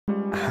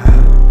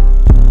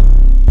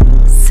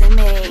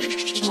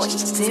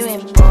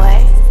doing,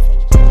 boy?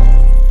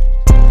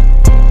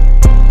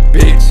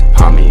 Bitch,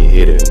 pop me a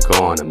hitter and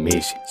go on a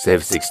mission.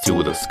 762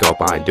 with a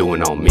scope, I ain't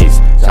doing no miss.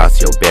 Shots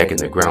to your back in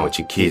the ground with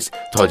your kiss.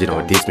 Told you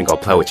don't diss me, go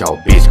play with your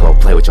bitch. Go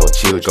play with your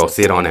children. Go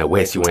sit on that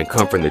west, you ain't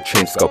come from the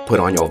trenches. Go put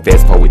on your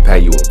vest before we pay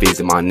you a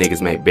visit. My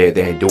niggas make bed,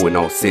 they ain't doing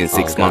no sin.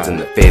 6 months in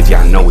the feds,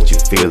 yeah, I know what you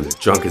feelin'.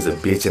 Drunk as a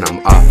bitch and I'm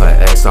off her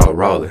ass all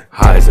rollin'.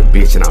 High as a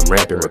bitch and I'm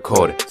rapping,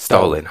 recording.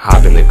 Stolen,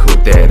 hop in the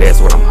coupe,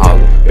 that's what I'm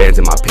haulin'. Bands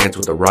in my pants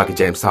with the rocket,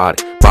 James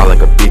Harden. Ball like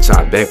a bitch,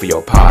 I'm back for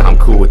your pod. I'm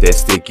cool with that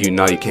stick, you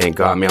know you can't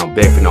guard me. I'm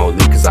back for no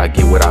leak, cause I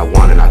get what I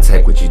want and I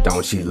take what you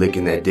don't. She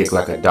licking that dick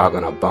like a dog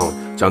on a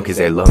bone. Junkies,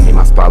 they love me,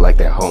 my spot like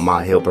that home.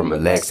 I help them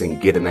relax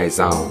and get in their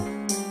zone.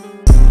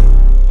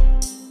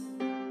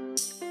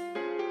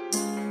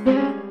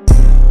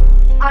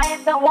 I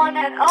am the one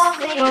and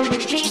only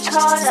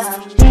cudda.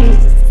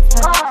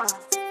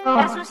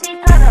 That's what she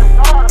cudda.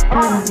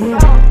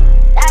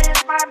 That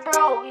is my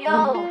bro,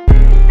 yo.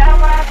 That's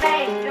what I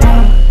made,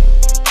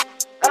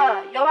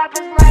 yo, I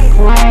just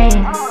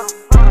lame.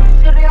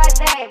 Shoot it like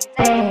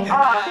name.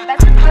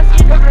 That's the pussy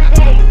every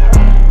day.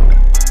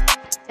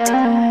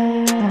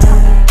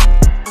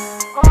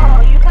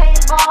 You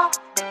playing ball?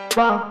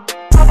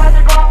 How about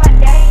to go on my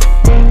day?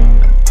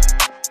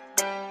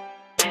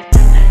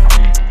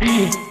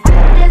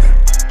 This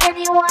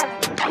anyone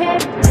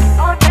hit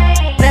on me.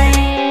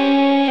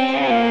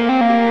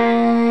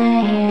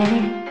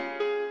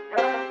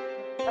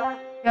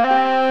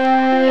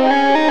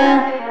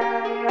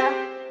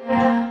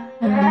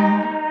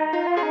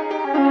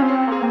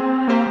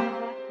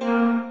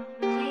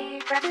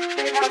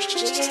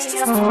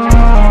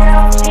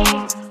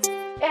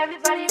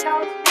 Everybody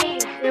knows me.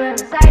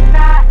 Inside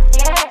not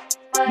yet,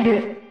 but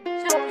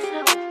soon,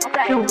 I'm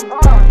like,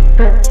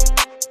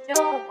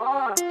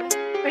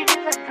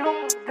 reading the doom,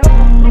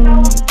 you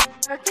know,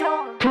 the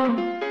tune.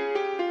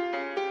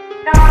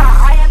 Nah,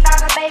 I am not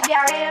a baby, I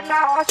am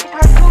not watching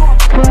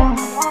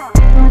cartoons.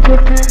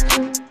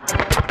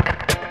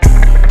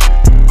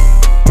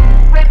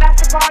 Play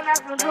basketball, not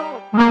the room.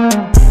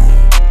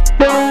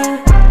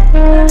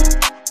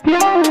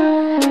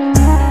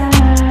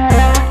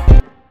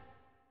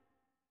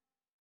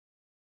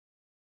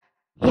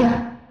 Yeah.